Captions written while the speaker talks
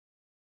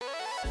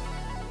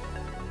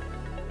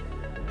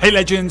Hey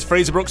legends,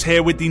 Fraser Brooks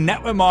here with the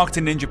Network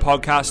Marketing Ninja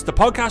podcast, the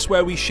podcast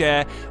where we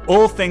share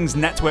all things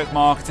network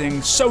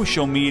marketing,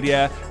 social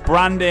media,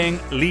 branding,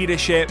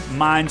 leadership,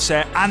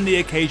 mindset, and the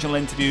occasional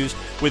interviews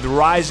with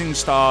rising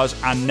stars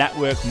and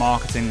network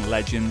marketing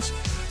legends.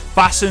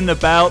 Fasten the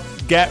belt,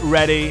 get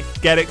ready,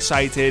 get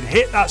excited,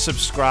 hit that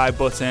subscribe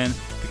button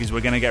because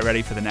we're going to get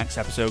ready for the next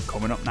episode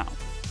coming up now.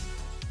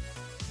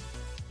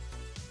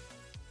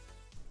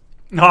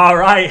 All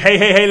right,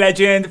 hey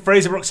legend,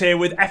 Fraser Brooks here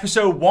with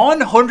episode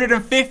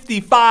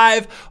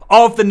 155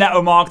 of the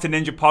Network Marketing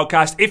Ninja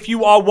podcast. If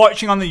you are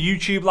watching on the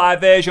YouTube live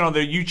version or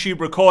the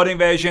YouTube recording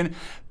version,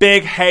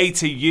 big hey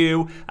to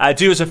you.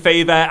 Do us a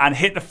favor and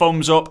hit the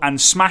thumbs up and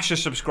smash the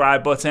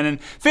subscribe button.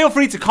 And feel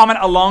free to comment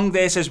along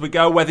this as we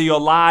go, whether you're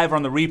live or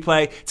on the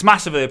replay. It's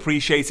massively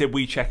appreciated.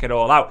 We check it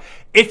all out.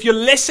 If you're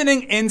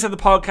listening into the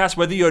podcast,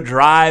 whether you're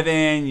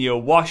driving, you're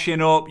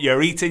washing up,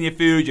 you're eating your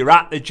food, you're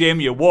at the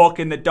gym, you're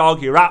walking the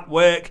dog, you're at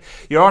work,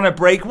 you're on a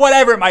break,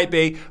 whatever it might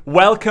be,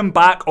 welcome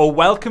back or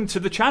welcome to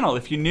the channel.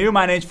 If you're new,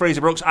 my name's Fraser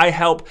Brooks. I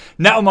help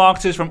network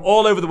marketers from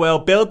all over the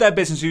world build their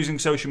business using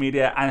social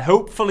media, and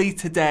hopefully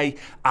today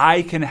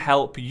I can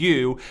help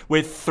you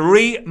with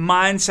 3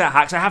 mindset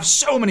hacks. I have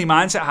so many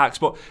mindset hacks,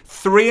 but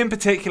 3 in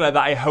particular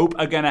that I hope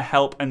are going to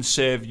help and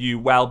serve you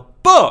well.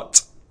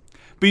 But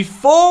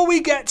before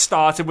we get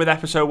started with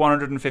episode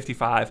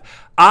 155,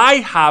 I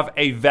have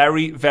a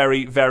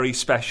very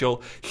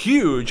special,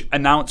 huge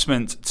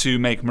announcement to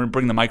make. I'm going to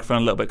bring the microphone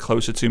a little bit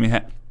closer to me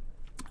here.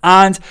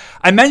 And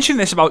I mentioned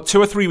this about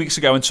 2 or 3 weeks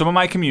ago in some of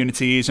my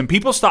communities, and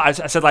people started,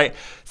 I said like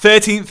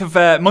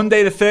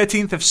Monday the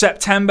 13th of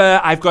September,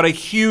 I've got a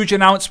huge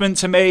announcement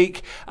to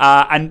make,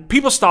 and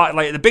people started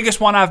like the biggest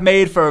one I've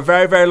made for a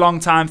very long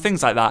time,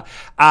 things like that,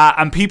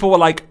 and people were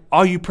like,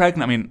 are you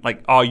pregnant? I mean,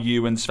 like, are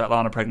you and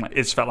Svetlana pregnant?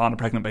 Is Svetlana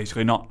pregnant,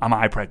 basically, not am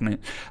I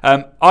pregnant?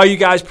 Are you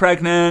guys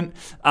pregnant?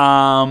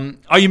 Are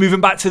you moving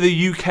back to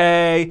the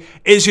UK?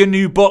 Is your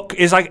new book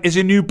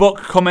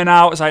coming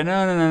out? It's like,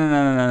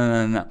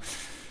 no.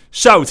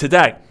 So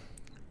today,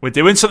 we're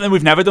doing something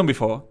we've never done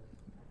before,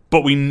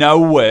 but we know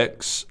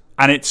works,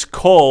 and it's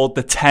called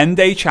the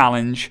 10-Day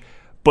Challenge,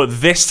 but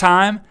this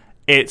time,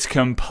 it's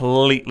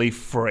completely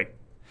free.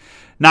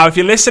 Now, if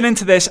you're listening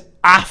to this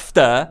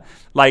after,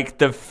 like,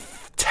 the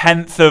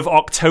 10th of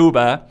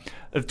October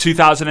of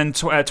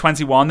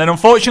 2021, then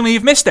unfortunately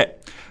you've missed it.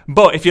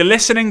 But if you're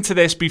listening to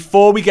this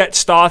before we get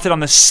started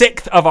on the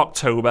 6th of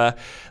October,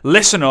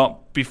 listen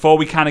up before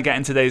we kind of get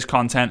into today's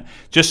content.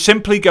 Just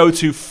simply go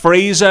to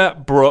Fraser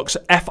Brooks,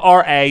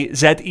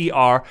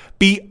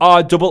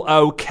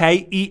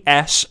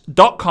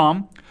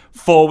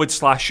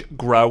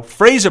 FraserBrookes.com/grow.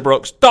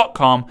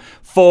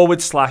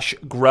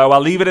 FraserBrooks.com/grow. I'll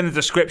leave it in the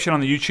description on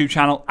the YouTube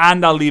channel,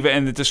 and I'll leave it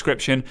in the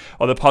description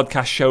of the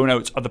podcast show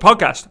notes of the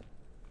podcast.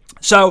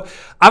 So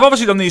I've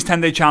obviously done these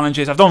 10-day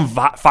challenges. I've done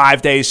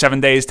 5 days,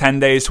 7 days, 10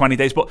 days, 20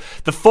 days. But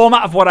the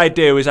format of what I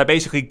do is I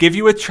basically give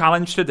you a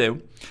challenge to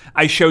do.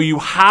 I show you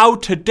how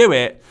to do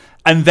it.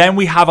 And then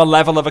we have a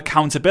level of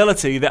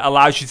accountability that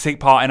allows you to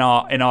take part in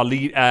our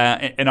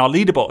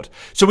leaderboard.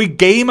 So we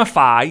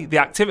gamify the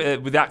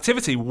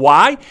activity.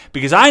 Why?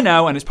 Because I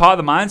know, and it's part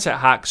of the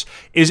mindset hacks,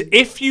 is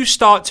if you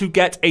start to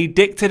get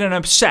addicted and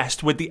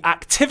obsessed with the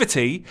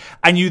activity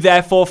and you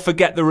therefore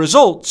forget the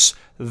results,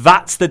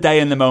 that's the day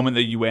and the moment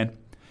that you win.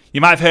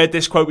 You might have heard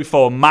this quote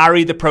before: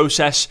 marry the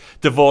process,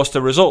 divorce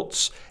the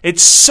results.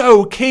 It's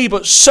so key,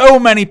 but so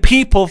many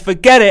people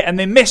forget it and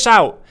they miss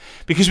out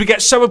because we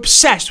get so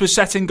obsessed with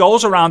setting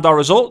goals around our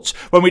results.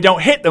 When we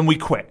don't hit them, we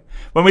quit.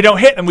 When we don't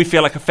hit them, we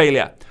feel like a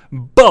failure.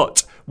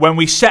 But when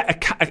we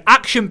set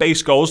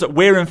action-based goals that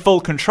we're in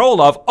full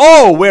control of,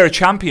 we're a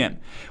champion.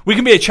 We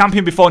can be a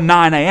champion before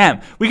 9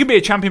 a.m. We can be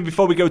a champion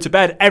before we go to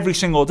bed every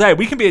single day.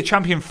 We can be a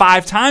champion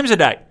 5 times a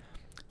day.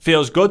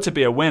 Feels good to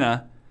be a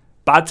winner,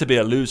 bad to be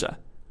a loser,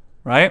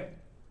 right?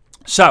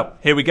 So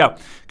here we go.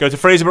 Go to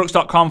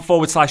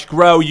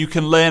FraserBrooks.com/grow. You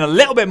can learn a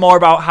little bit more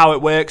about how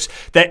it works.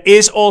 There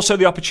is also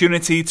the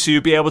opportunity to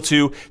be able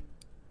to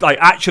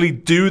actually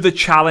do the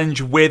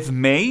challenge with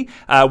me,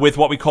 with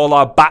what we call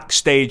our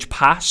backstage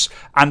pass,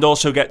 and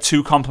also get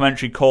 2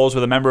 complimentary calls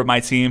with a member of my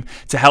team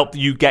to help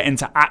you get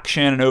into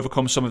action and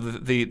overcome some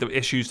of the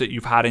issues that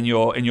you've had in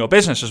your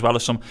business, as well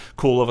as some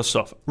cool other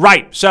stuff.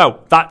 Right, so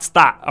that's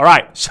that. All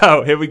right,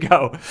 so here we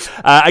go.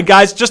 And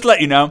guys, just to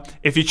let you know,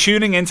 if you're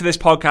tuning into this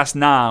podcast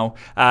now,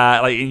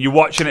 you're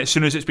watching it as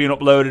soon as it's being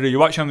uploaded, or you're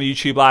watching on the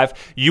YouTube live,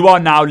 you are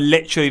now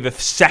literally the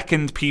first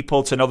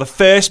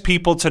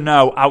people to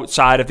know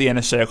outside of the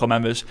inner circle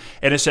members.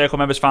 Inner circle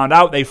members found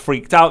out, they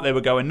freaked out, they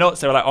were going nuts,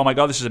 they were like, oh my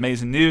god, this is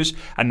amazing news,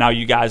 and now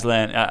you guys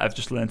have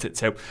just learned it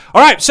too.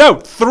 Alright, so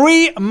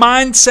 3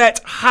 mindset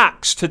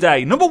hacks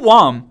today. Number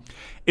 1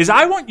 is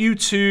I want you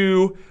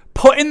to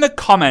put in the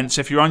comments,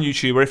 if you're on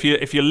YouTube or if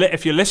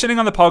you're listening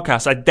on the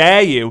podcast, I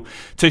dare you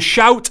to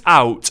shout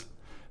out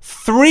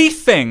 3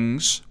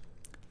 things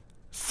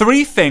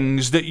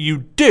that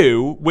you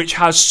do which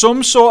has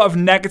some sort of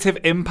negative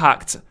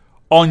impact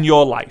on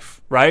your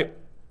life, right?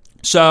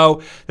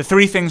 So the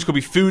 3 things could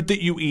be food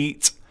that you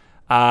eat,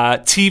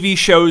 TV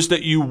shows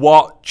that you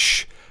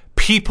watch,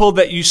 people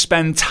that you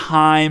spend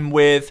time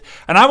with.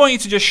 And I want you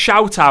to just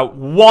shout out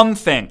one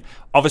thing.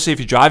 Obviously, if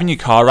you're driving your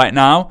car right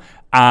now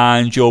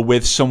and you're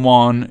with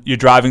someone, you're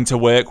driving to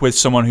work with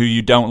someone who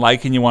you don't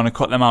like and you want to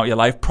cut them out of your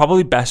life,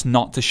 probably best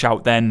not to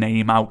shout their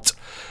name out.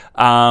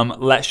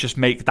 Let's just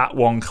make that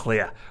one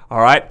clear.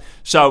 All right?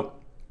 So,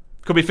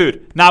 could be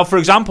food. Now, for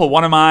example,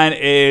 one of mine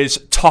is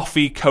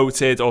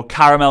toffee-coated or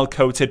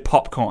caramel-coated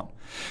popcorn.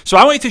 So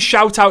I want you to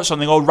shout out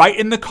something or write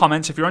in the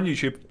comments if you're on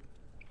YouTube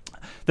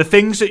the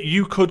things that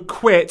you could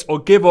quit or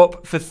give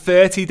up for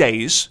 30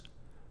 days,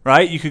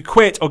 right? You could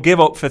quit or give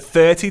up for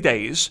 30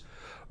 days,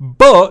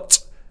 but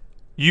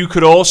you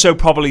could also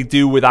probably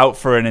do without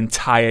for an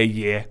entire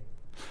year.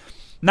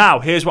 Now,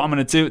 here's what I'm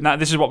going to do. Now,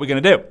 this is what we're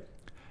going to do.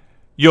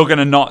 You're going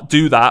to not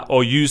do that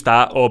or use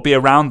that or be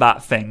around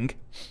that thing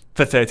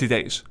for 30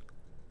 days.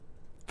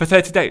 For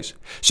 30 days.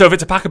 So if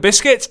it's a pack of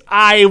biscuits,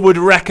 I would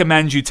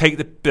recommend you take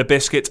the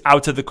biscuits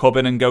out of the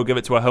cupboard and go give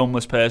it to a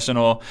homeless person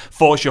or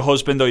force your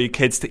husband or your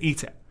kids to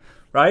eat it,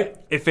 right?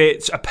 If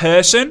it's a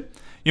person,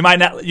 you might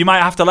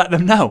have to let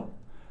them know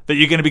that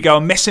you're going to be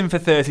going missing for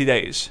 30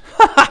 days,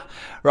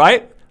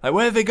 right? Like,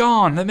 where have they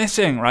gone? They're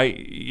missing, right?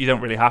 You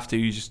don't really have to.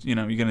 You just, you're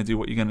going to do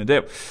what you're going to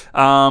do.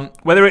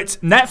 Whether it's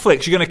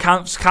Netflix, you're going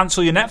to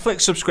cancel your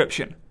Netflix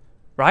subscription,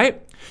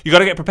 right? You got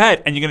to get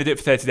prepared, and you're going to do it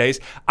for 30 days.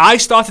 I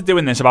started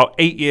doing this about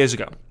 8 years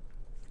ago.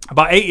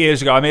 About 8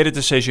 years ago, I made a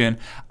decision.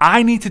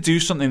 I need to do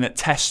something that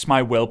tests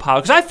my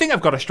willpower, because I think I've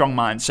got a strong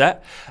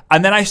mindset.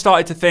 And then I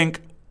started to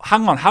think,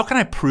 hang on, how can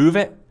I prove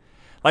it?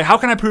 Like, how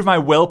can I prove my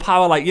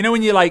willpower? Like,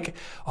 when you're like,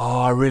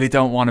 oh, I really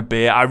don't want a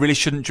beer. I really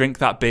shouldn't drink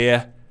that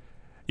beer.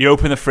 You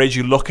open the fridge,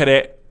 you look at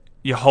it,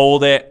 you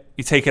hold it,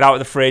 you take it out of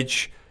the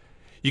fridge.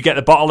 You get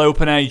the bottle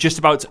opener, you're just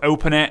about to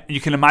open it.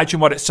 You can imagine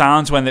what it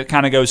sounds when it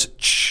kind of goes,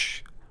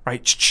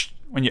 right?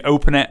 When you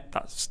open it,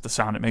 that's the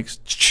sound it makes.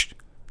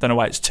 Don't know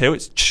why it's two.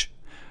 It's.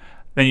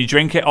 Then you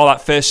drink it. All that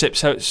first sip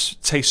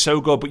tastes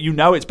so good, but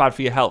it's bad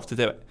for your health to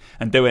do it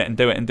and do it and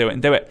do it and do it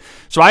and do it.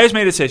 So I just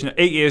made a decision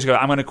 8 years ago.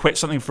 I'm going to quit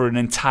something for an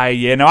entire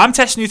year. Now I'm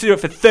testing you to do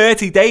it for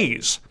 30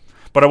 days,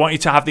 but I want you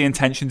to have the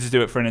intention to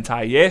do it for an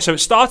entire year. So it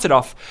started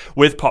off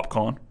with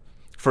popcorn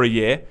for a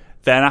year.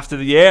 Then after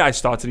the year, I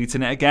started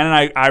eating it again,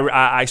 and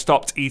I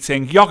stopped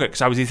eating yogurt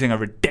because I was eating a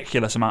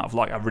ridiculous amount of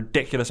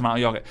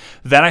yogurt.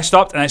 Then I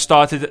stopped, and I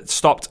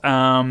stopped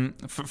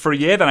for a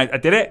year. Then I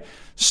did it,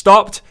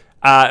 stopped,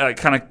 I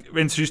kind of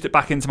introduced it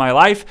back into my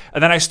life,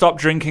 and then I stopped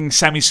drinking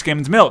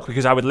semi-skimmed milk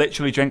because I would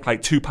literally drink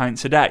like 2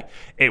 pints a day.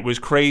 It was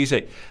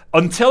crazy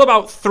until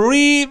about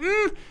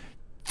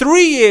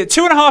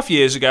 2.5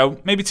 years ago,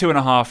 maybe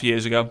 2.5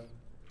 years ago,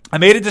 I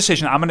made a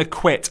decision. I'm going to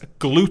quit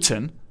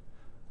gluten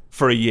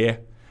for a year.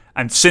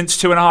 And since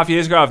 2.5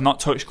 years ago, I've not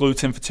touched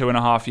gluten for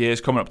 2.5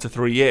 years, coming up to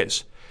 3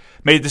 years.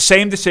 Made the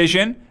same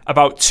decision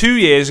about 2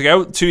 years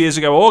ago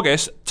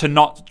August, to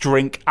not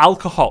drink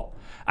alcohol.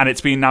 And it's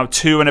been now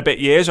 2 and a bit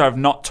years where I've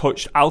not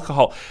touched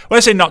alcohol. When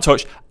I say not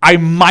touched, I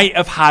might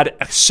have had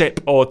a sip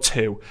or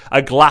two,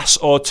 a glass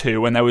or two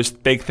when there was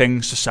big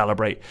things to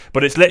celebrate.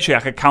 But it's literally,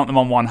 I could count them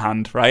on one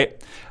hand, right?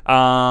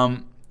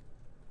 The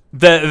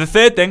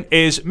third thing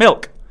is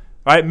milk.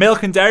 Right,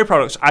 milk and dairy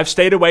products. I've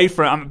stayed away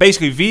from. I'm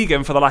basically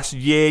vegan for the last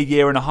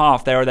year and a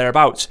half, there or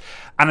thereabouts.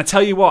 And I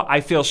tell you what, I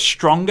feel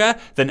stronger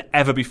than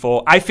ever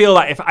before. I feel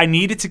like if I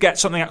needed to cut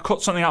something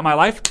out of my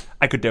life,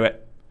 I could do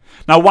it.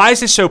 Now, why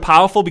is this so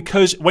powerful?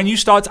 Because when you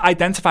start to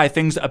identify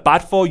things that are bad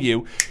for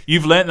you,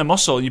 you've learnt the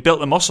muscle. You built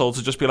the muscle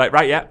to just be like,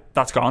 right, yeah,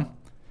 that's gone.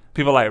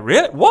 People are like,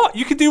 really? What?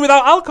 You can do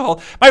without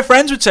alcohol? My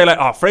friends would say like,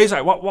 oh,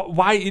 Fraser,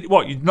 why?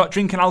 You're not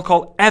drinking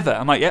alcohol ever?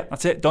 I'm like, yeah,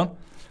 that's it, done.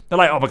 They're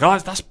like, oh my God,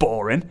 that's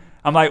boring.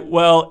 I'm like,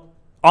 well,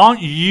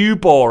 aren't you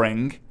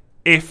boring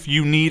if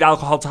you need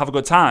alcohol to have a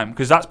good time?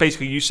 Because that's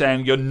basically you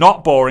saying you're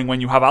not boring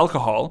when you have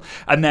alcohol.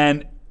 And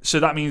then, so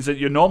that means that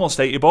your normal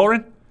state, you're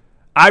boring.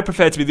 I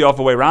prefer to be the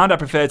other way around. I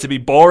prefer to be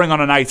boring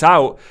on a night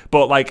out,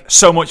 but like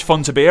so much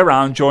fun to be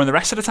around during the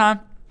rest of the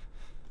time.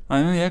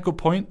 Yeah, good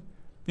point.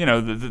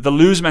 The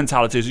loser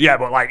mentality is, yeah,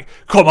 but like,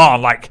 come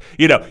on, like,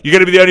 you're going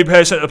to be the only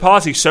person at the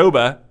party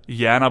sober.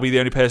 Yeah, and I'll be the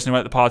only person who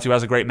at the party who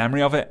has a great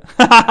memory of it.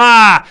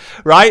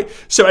 Right?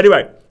 So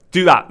anyway,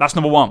 do that. That's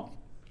number one.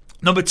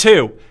 Number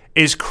two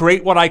is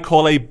create what I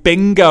call a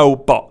bingo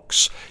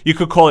box. You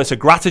could call this a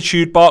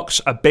gratitude box,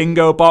 a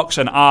bingo box,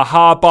 an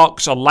aha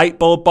box, a light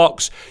bulb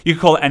box. You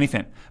could call it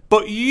anything.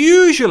 But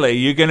usually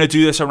you're going to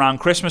do this around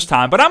Christmas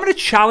time. But I'm going to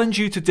challenge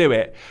you to do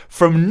it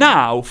from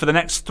now for the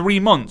next 3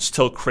 months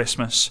till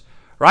Christmas.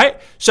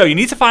 Right? So you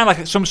need to find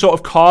like some sort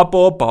of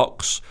cardboard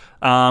box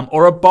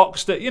or a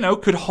box that,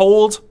 could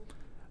hold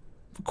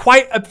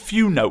quite a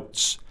few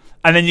notes.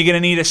 And then you're going to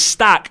need a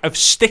stack of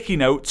sticky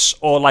notes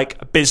or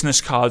like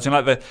business cards.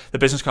 Like the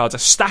business cards, a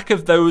stack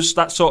of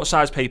that sort of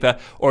size paper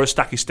or a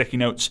stack of sticky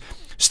notes.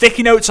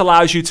 Sticky notes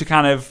allows you to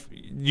kind of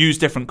use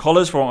different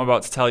colors for what I'm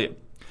about to tell you.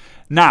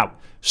 Now,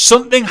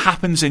 something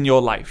happens in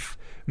your life.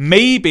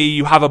 Maybe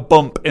you have a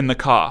bump in the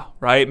car,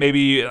 right?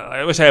 Maybe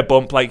I always say a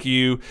bump, like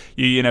you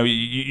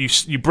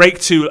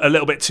brake a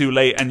little bit too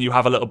late and you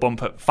have a little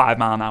bump at 5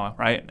 miles an hour,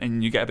 right?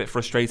 And you get a bit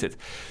frustrated.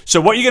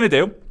 So what you're going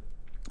to do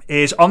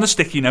is on the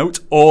sticky note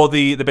or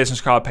the business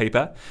card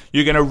paper,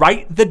 you're going to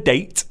write the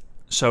date.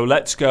 So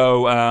let's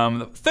go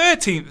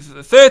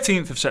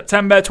 13th of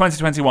September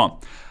 2021.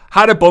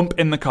 Had a bump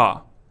in the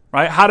car,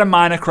 right? Had a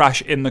minor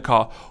crash in the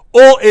car.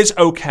 All is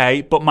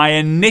okay, but my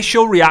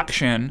initial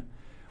reaction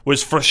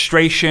was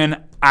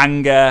frustration,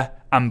 anger,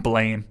 and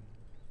blame,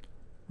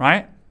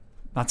 right?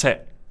 That's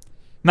it.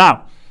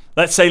 Now,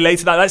 let's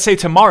say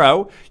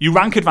tomorrow you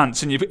rank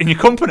advance in your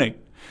company.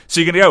 So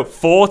you're going to go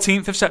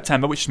 14th of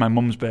September, which is my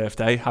mum's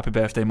birthday. Happy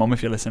birthday, mum,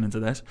 if you're listening to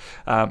this,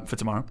 for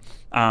tomorrow.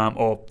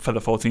 Or for the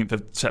 14th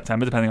of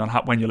September, depending on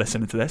when you're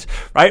listening to this.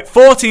 Right?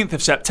 14th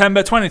of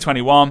September,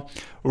 2021.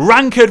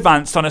 Rank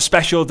advanced on a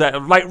special day.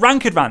 Like,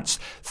 rank advanced.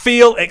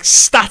 Feel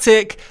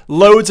ecstatic.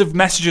 Loads of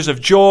messages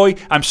of joy.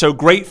 I'm so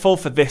grateful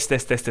for this,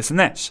 and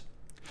this.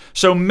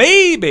 So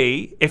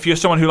maybe, if you're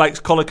someone who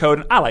likes colour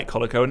coding, I like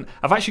colour coding.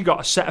 I've actually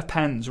got a set of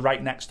pens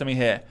right next to me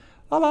here.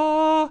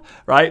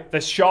 Right,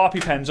 there's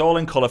Sharpie pens all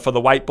in colour for the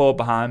whiteboard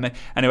behind me.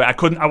 Anyway,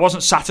 I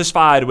wasn't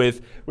satisfied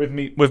with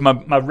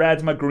my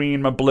red, my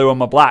green, my blue, and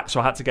my black, so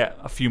I had to get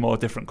a few more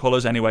different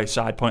colours. Anyway,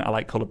 side point, I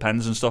like coloured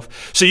pens and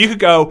stuff. So you could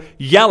go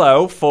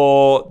yellow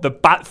for the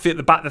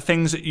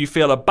things that you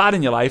feel are bad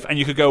in your life, and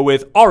you could go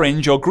with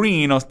orange or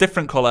green or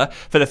different colour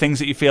for the things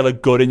that you feel are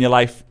good in your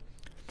life.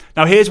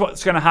 Now, here's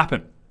what's going to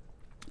happen.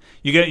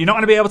 You're not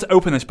going to be able to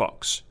open this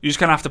box. You're just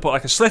going to have to put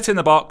like a slit in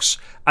the box,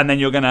 and then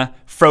you're going to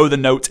throw the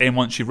note in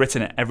once you've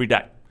written it every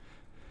day.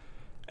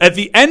 At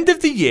the end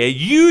of the year,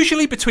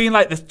 usually between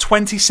like the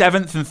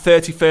 27th and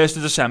 31st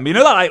of December, you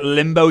know that like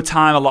limbo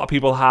time a lot of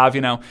people have,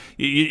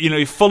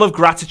 you're full of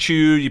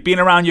gratitude, you've been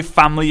around your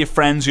family, your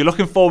friends, you're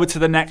looking forward to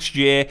the next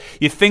year,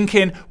 you're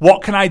thinking,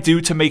 what can I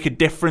do to make a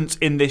difference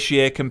in this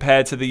year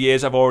compared to the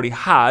years I've already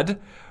had,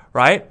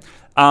 right?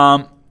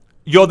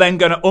 You're then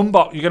going to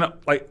you're going to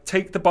like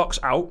take the box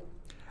out,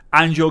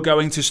 and you're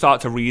going to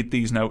start to read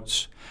these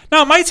notes.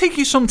 Now, it might take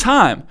you some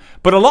time,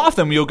 but a lot of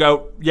them you'll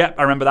go, yeah,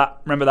 I remember that.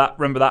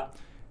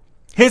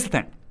 Here's the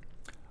thing.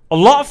 A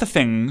lot of the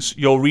things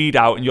you'll read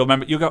out and you'll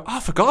go, oh, I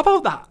forgot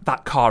about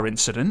that car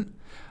incident.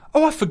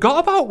 Oh, I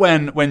forgot about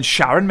when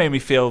Sharon made me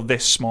feel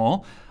this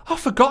small. Oh, I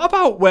forgot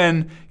about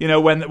when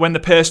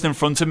the person in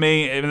front of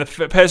me at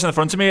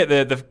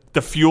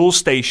the fuel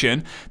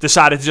station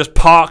decided to just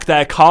park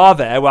their car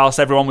there whilst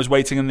everyone was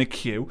waiting in the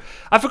queue.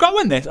 I forgot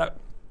when this...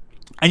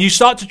 And you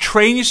start to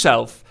train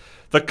yourself.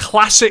 The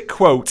classic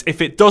quote, if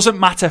it doesn't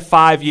matter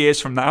 5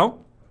 years from now,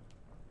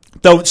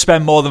 don't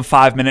spend more than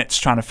 5 minutes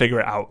trying to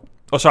figure it out.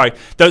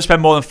 Don't spend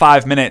more than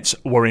 5 minutes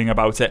worrying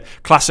about it.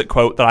 Classic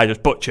quote that I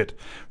just butchered,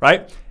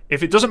 right?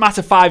 If it doesn't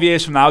matter 5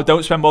 years from now,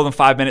 don't spend more than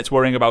 5 minutes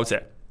worrying about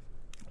it.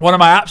 One of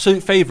my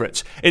absolute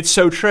favourites. It's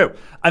so true.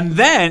 And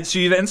then, so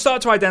you then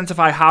start to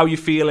identify how you're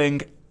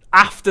feeling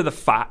after the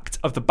fact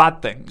of the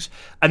bad things,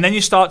 and then you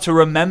start to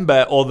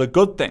remember all the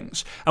good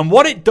things. And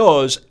what it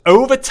does,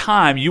 over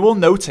time, you will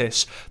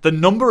notice the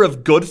number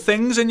of good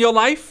things in your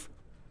life,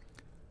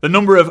 the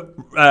number of,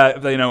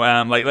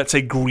 let's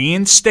say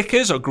green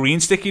stickers or green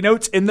sticky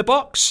notes in the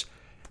box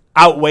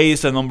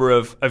outweighs the number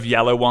of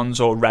yellow ones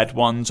or red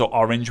ones or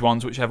orange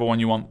ones, whichever one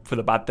you want for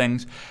the bad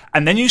things.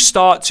 And then you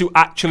start to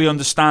actually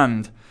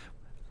understand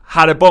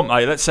how to bump,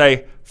 like let's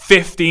say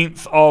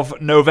 15th of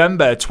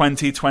November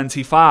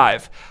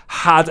 2025,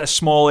 had a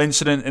small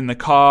incident in the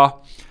car.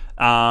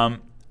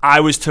 I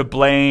was to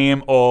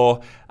blame,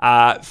 or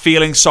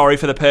feeling sorry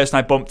for the person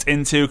I bumped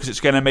into because it's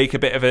going to make a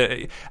bit of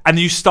a... And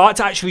you start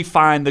to actually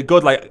find the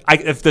good, like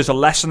if there's a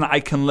lesson that I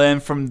can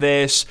learn from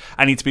this,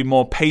 I need to be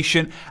more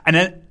patient. And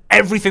then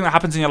everything that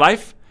happens in your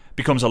life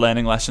becomes a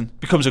learning lesson,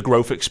 becomes a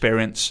growth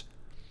experience.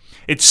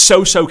 It's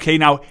so key.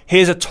 Now,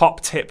 here's a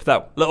top tip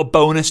though, little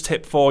bonus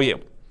tip for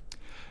you.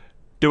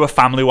 Do a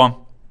family one.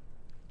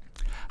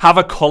 Have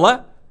a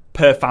colour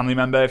per family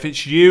member. If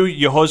it's you,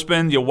 your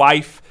husband, your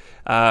wife,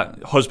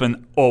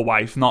 husband or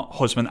wife, not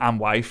husband and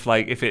wife.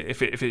 Like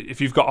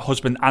if you've got a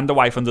husband and a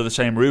wife under the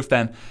same roof,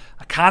 then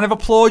I kind of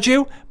applaud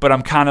you, but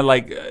I'm kind of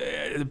like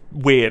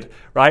weird,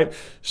 right?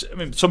 I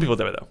mean, some people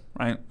do it though,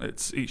 right?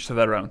 It's each to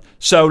their own.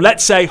 So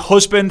let's say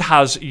husband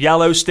has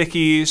yellow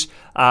stickies,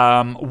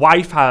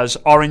 wife has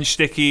orange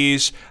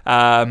stickies,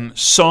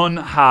 son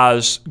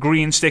has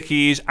green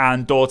stickies,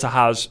 and daughter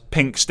has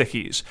pink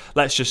stickies.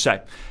 Let's just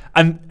say.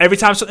 And every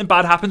time something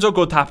bad happens or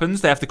good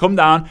happens, they have to come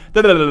down,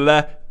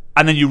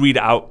 and then you read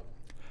it out.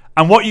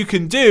 And what you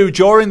can do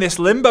during this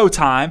limbo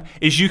time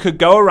is you could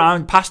go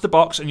around past the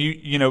box and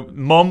you know,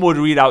 mum would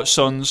read out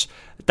sons,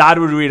 dad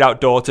would read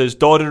out daughters,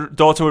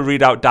 daughter would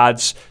read out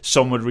dads,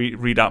 son would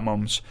read out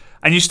mums.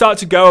 And you start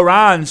to go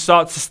around and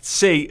start to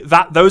see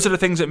that those are the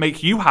things that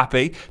make you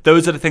happy,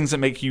 those are the things that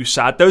make you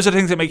sad, those are the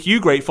things that make you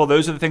grateful,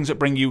 those are the things that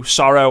bring you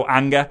sorrow,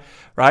 anger,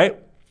 right?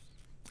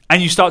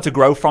 And you start to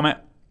grow from it.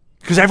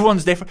 Because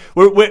everyone's different.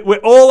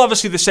 We're all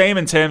obviously the same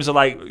in terms of,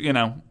 like, you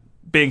know,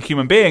 being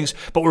human beings,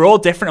 but we're all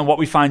different in what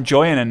we find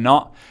joy in and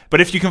not.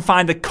 But if you can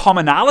find a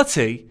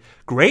commonality,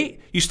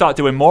 great. You start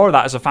doing more of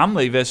that as a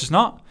family versus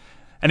not.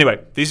 Anyway,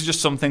 these are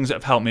just some things that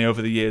have helped me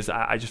over the years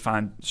that I just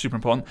find super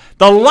important.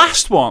 The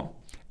last one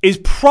is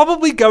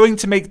probably going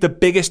to make the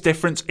biggest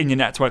difference in your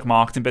network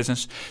marketing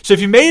business. So if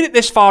you made it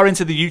this far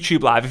into the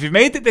YouTube live, if you've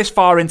made it this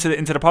far into the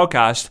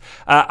podcast,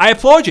 I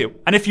applaud you.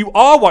 And if you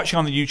are watching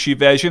on the YouTube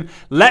version,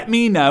 let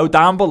me know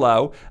down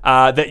below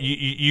that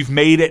you've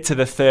made it to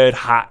the third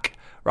hack.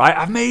 Right?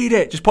 I've made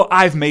it. Just put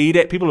I've made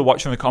it. People who are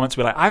watching in the comments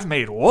will be like, I've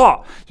made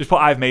what? Just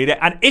put I've made it.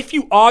 And if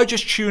you are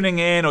just tuning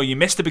in or you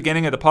missed the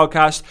beginning of the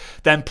podcast,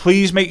 then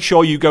please make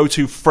sure you go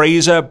to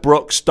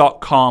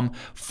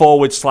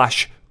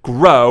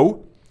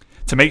FraserBrooks.com/grow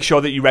to make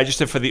sure that you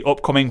register for the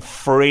upcoming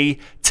free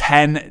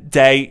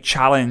 10-day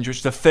challenge, which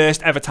is the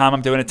first ever time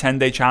I'm doing a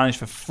 10-day challenge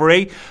for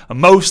free, and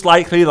most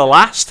likely the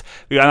last.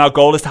 And our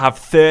goal is to have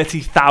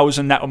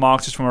 30,000 network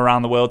marketers from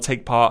around the world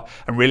take part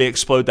and really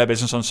explode their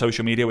business on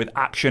social media with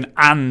action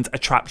and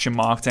attraction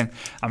marketing.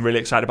 I'm really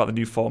excited about the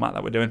new format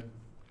that we're doing.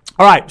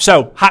 All right,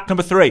 so hack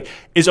number 3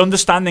 is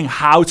understanding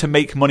how to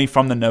make money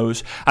from the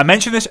nose. I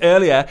mentioned this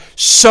earlier.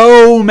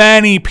 So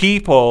many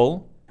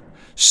people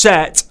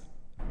set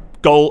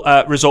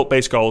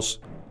result-based goals.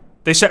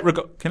 They set.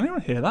 Can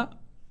anyone hear that?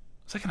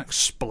 It's like an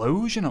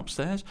explosion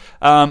upstairs.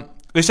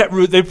 They set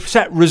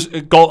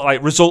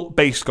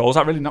result-based goals.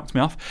 That really knocked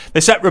me off. They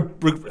set.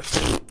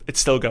 It's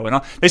still going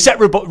on. They set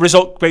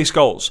result-based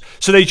goals.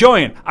 So they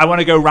join. I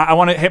want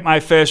to hit my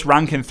first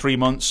rank in 3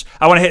 months.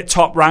 I want to hit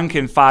top rank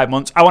in 5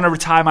 months. I want to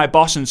retire my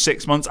boss in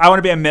 6 months. I want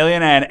to be a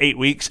millionaire in 8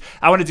 weeks.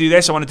 I want to do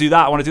this. I want to do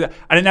that. I want to do that.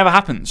 And it never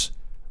happens.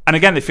 And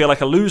again, they feel like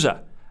a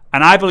loser.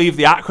 And I believe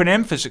the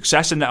acronym for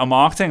success in network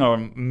marketing or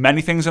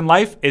many things in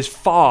life is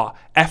FAR.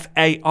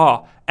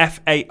 F-A-R.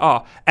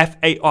 F-A-R.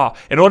 F-A-R.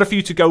 In order for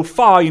you to go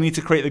far, you need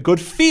to create the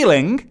good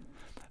feeling,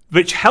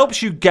 which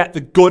helps you get the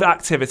good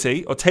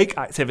activity or take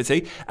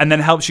activity, and then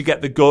helps you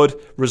get the good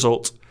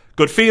result.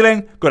 Good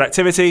feeling, good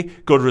activity,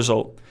 good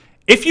result.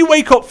 If you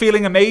wake up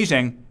feeling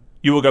amazing,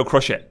 you will go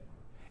crush it.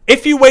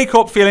 If you wake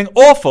up feeling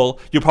awful,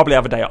 you'll probably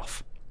have a day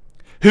off.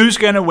 Who's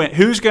going to win?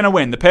 Who's going to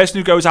win? The person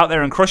who goes out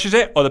there and crushes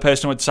it, or the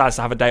person who decides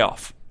to have a day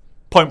off?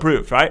 Point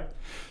proved, right?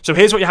 So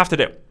here's what you have to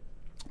do.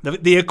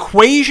 The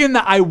equation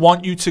that I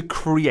want you to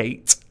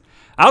create,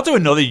 I'll do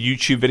another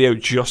YouTube video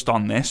just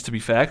on this, to be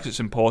fair, because it's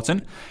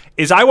important,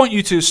 is I want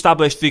you to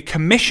establish the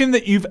commission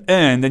that you've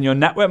earned in your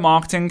network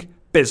marketing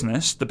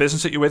business, the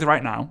business that you're with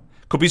right now.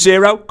 Could be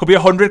 0, could be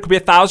 100, could be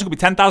 1,000, could be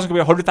 10,000, could be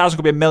 100,000,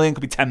 could be 1 million,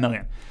 could be 10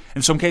 million.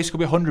 In some cases, it could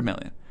be 100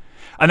 million.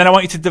 And then I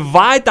want you to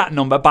divide that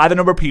number by the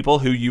number of people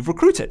who you've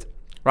recruited,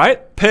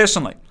 right?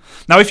 Personally.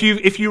 Now, if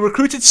you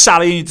recruited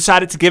Sally and you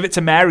decided to give it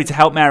to Mary to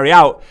help Mary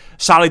out,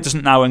 Sally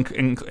now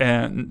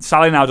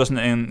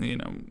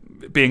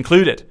doesn't be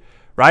included,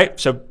 right?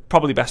 So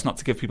probably best not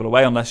to give people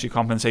away unless your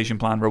compensation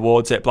plan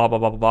rewards it, blah, blah,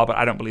 blah, blah, blah, but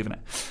I don't believe in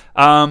it.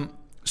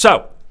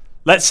 So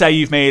let's say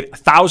you've made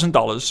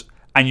 $1,000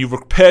 and you've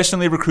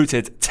personally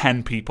recruited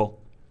 10 people.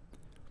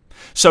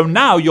 So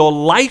now your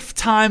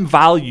lifetime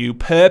value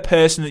per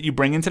person that you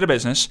bring into the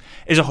business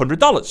is $100.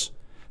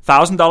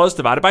 $1,000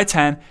 divided by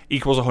 10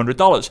 equals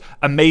 $100.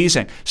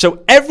 Amazing.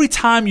 So every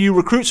time you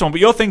recruit someone, but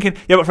you're thinking,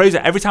 yeah, but Fraser,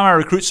 every time I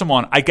recruit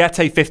someone, I get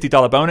a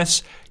 $50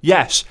 bonus.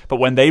 Yes, but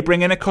when they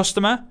bring in a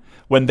customer,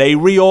 when they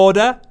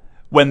reorder,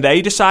 when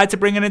they decide to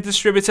bring in a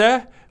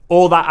distributor,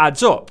 all that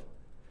adds up.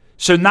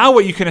 So now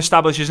what you can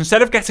establish is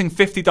instead of getting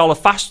 $50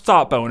 fast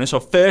start bonus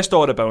or first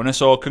order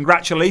bonus or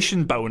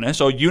congratulations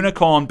bonus or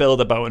unicorn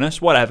builder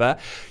bonus, whatever,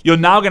 you're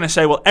now going to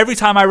say, well, every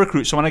time I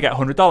recruit someone, I get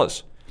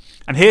 $100.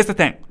 And here's the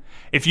thing.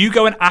 If you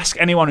go and ask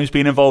anyone who's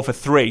been involved for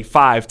 3,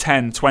 5,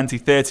 10, 20,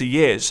 30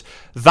 years,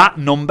 that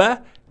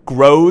number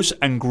grows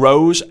and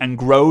grows and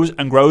grows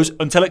and grows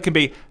until it can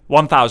be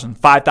 $1,000,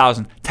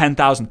 $5,000,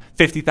 $10,000,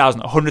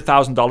 $50,000,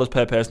 $100,000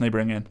 per person they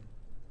bring in.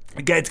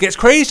 It gets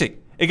crazy.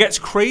 It gets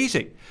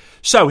crazy.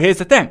 So here's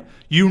the thing.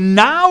 You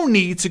now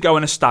need to go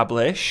and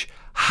establish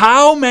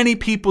how many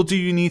people do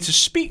you need to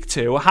speak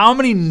to, how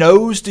many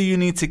no's do you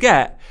need to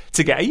get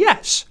a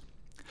yes.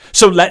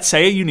 So let's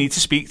say you need to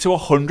speak to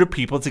 100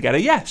 people to get a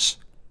yes.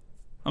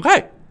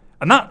 Okay.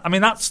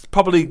 And that's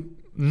probably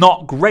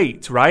not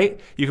great, right?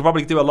 You could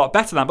probably do a lot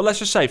better than that, but let's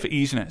just say for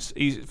easiness,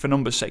 for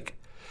numbers' sake.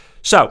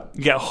 So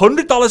you get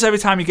 $100 every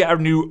time you get a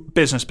new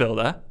business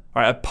builder,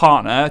 right? A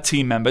partner, a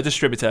team member,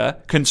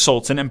 distributor,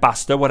 consultant,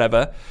 ambassador,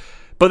 whatever.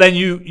 But then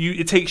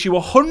it takes you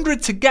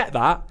 100 to get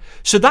that.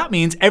 So that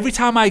means every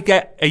time I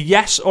get a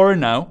yes or a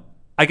no,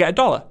 I get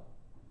 $1.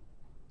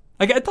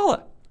 I get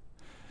 $1.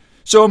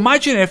 So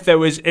imagine if there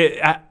was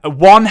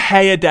one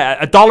hey a day,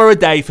 $1 a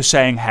day for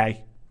saying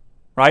hey,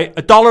 right?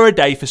 $1 a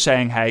day for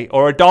saying hey,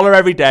 or $1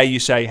 every day you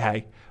say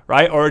hey,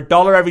 right? Or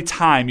 $1 every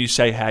time you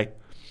say hey.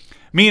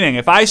 Meaning,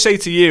 if I say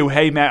to you,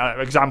 hey, mate,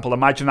 example,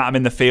 imagine that I'm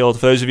in the field.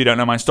 For those of you who don't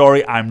know my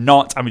story, I'm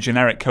not. I'm a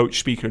generic coach,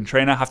 speaker, and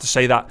trainer. I have to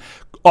say that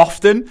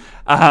often.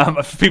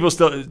 People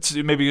still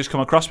maybe just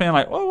come across me and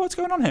like, oh, what's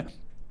going on here?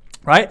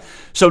 Right?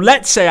 So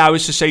let's say I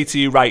was to say to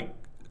you, right,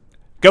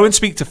 go and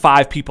speak to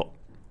 5 people.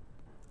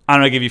 And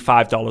I'm going to give you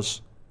 $5.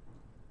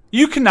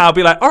 You can now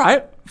be like, all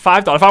right,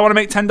 $5. If I want to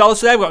make $10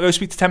 today, I've got to go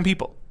speak to 10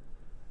 people.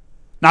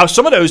 Now,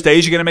 some of those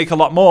days you're going to make a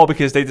lot more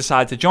because they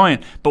decide to join.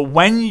 But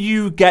when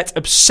you get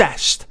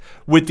obsessed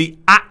with the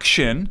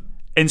action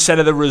instead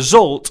of the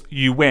result,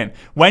 you win.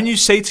 When you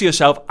say to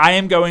yourself, I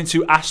am going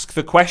to ask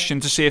the question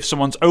to see if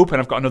someone's open.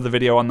 I've got another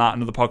video on that,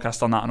 another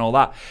podcast on that and all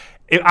that.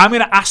 If I'm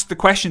going to ask the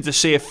question to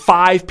see if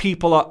 5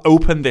 people are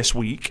open this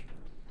week,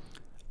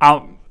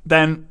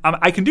 then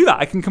I can do that.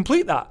 I can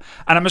complete that.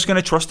 And I'm just going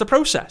to trust the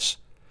process.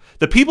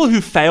 The people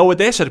who fail with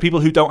this are the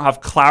people who don't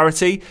have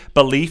clarity,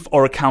 belief,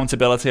 or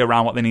accountability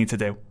around what they need to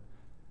do.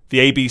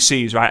 The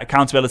ABCs, right?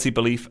 Accountability,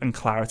 belief, and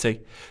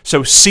clarity.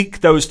 So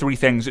seek those 3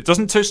 things. It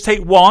doesn't just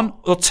take 1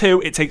 or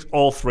 2, it takes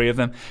all 3 of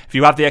them. If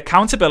you have the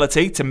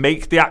accountability to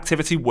make the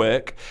activity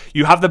work,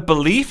 you have the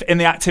belief in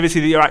the activity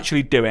that you're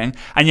actually doing,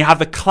 and you have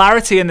the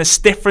clarity in the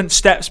different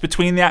steps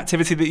between the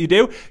activity that you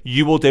do,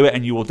 you will do it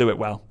and you will do it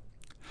well.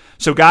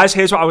 So guys,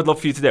 here's what I would love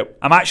for you to do.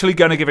 I'm actually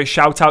going to give a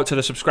shout out to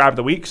the subscriber of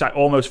the week because I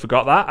almost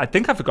forgot that. I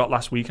think I forgot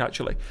last week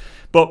actually.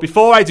 But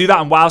before I do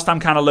that, and whilst I'm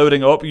kind of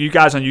loading up, you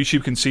guys on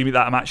YouTube can see me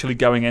that I'm actually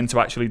going in to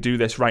actually do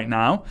this right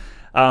now.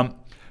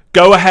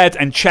 Go ahead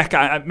and check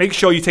out. Make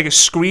sure you take a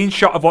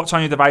screenshot of what's on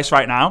your device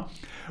right now.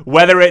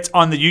 Whether it's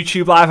on the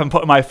YouTube Live, I'm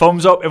putting my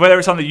thumbs up. Whether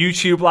it's on the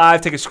YouTube Live,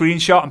 take a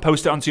screenshot and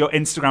post it onto your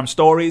Instagram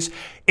stories.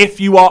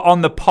 If you are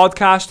on the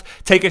podcast,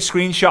 take a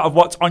screenshot of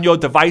what's on your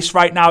device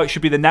right now. It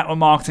should be the Network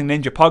Marketing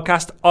Ninja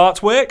podcast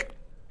artwork.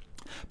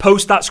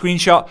 Post that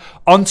screenshot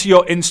onto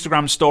your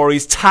Instagram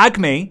stories. Tag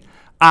me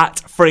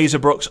at Fraser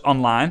Brooks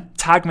Online.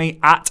 Tag me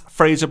at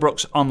Fraser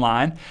Brooks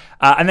Online.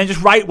 And then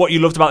just write what you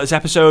loved about this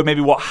episode,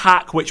 maybe what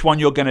hack, which one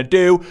you're going to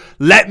do.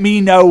 Let me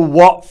know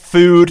what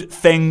food,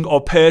 thing, or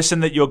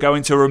person that you're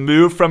going to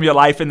remove from your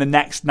life in the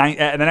next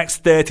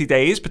 30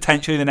 days,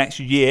 potentially the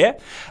next year.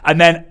 And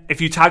then if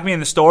you tag me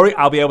in the story,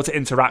 I'll be able to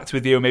interact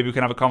with you. Maybe we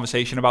can have a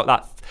conversation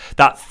about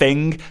that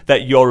thing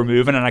that you're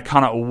removing. And I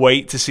cannot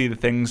wait to see the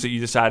things that you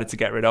decided to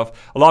get rid of.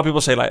 A lot of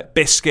people say like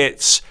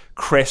biscuits,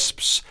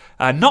 crisps.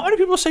 Not many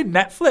people say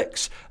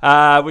Netflix,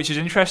 which is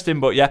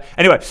interesting, but yeah.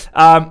 Anyway,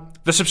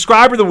 the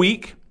subscriber of the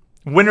week,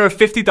 winner of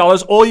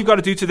 $50. All you've got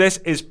to do to this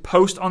is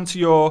post onto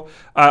your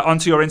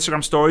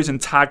Instagram stories and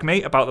tag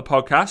me about the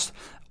podcast,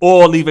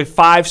 or leave a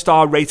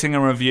 5-star rating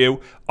and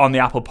review on the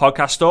Apple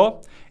Podcast Store.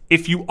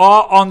 If you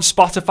are on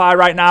Spotify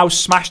right now,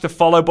 smash the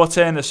follow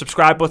button, the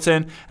subscribe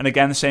button, and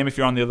again, the same if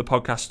you're on the other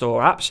podcast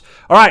store apps.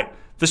 All right,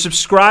 the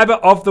subscriber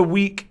of the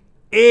week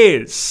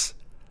is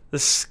there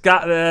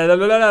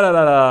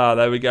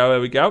we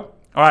go.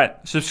 All right,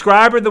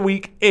 subscriber of the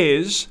week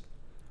is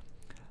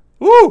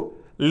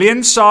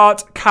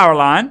Linsart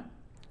Caroline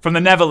from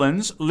the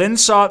Netherlands.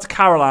 Linsart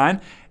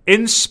Caroline.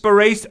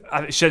 Inspiration.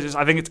 I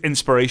think it's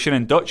inspiration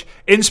in Dutch.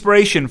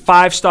 Inspiration,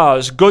 5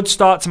 stars. Good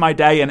start to my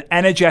day. An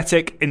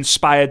energetic,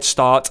 inspired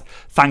start.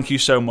 Thank you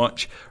so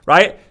much.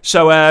 Right?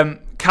 So,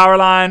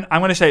 Caroline,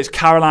 I'm going to say it's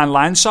Caroline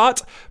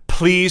Linsart.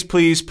 Please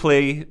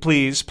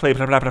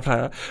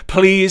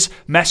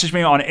message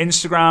me on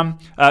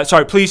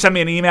Instagram. Please send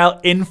me an email,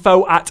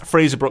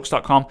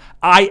 info@fraserbrooks.com.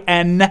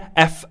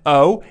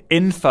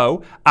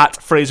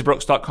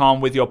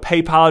 info@fraserbrooks.com with your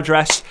PayPal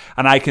address,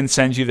 and I can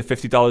send you the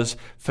 $50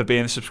 for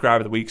being a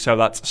subscriber of the week. So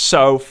that's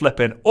so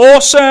flipping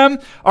awesome.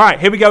 All right,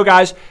 here we go,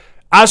 guys.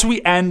 As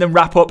we end and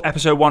wrap up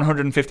episode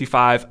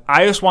 155,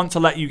 I just want to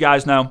let you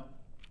guys know,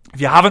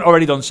 if you haven't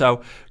already done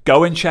so,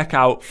 go and check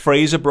out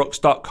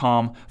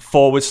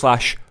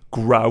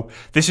fraserbrooks.com/grow.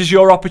 This is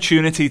your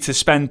opportunity to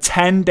spend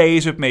 10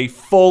 days with me,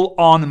 full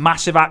on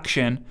massive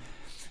action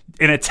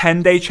in a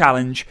 10-day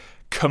challenge,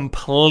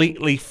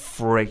 completely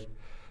free.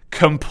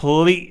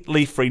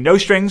 Completely free. No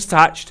strings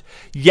attached.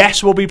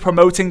 Yes, we'll be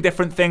promoting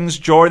different things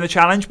during the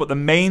challenge, but the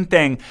main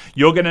thing,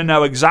 you're going to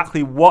know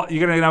exactly what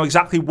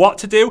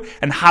to do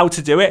and how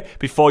to do it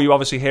before you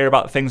obviously hear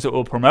about the things that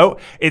we'll promote.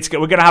 We're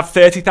going to have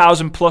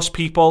 30,000 plus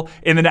people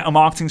in the network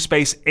marketing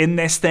space in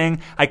this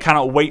thing. I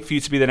cannot wait for you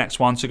to be the next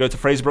one. So go to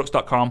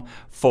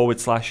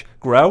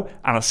fraserbrooks.com/grow, and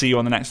I'll see you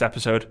on the next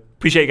episode.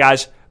 Appreciate you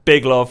guys.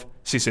 Big love.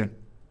 See you soon.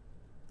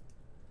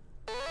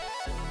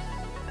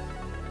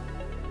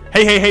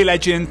 Hey,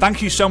 legend.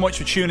 Thank you so much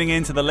for tuning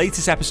in to the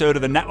latest episode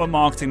of the Network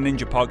Marketing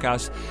Ninja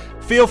podcast.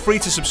 Feel free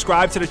to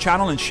subscribe to the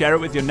channel and share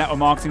it with your network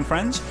marketing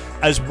friends,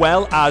 as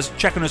well as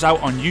checking us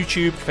out on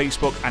YouTube,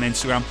 Facebook, and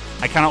Instagram.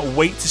 I cannot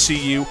wait to see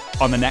you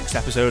on the next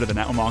episode of the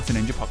Network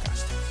Marketing Ninja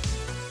podcast.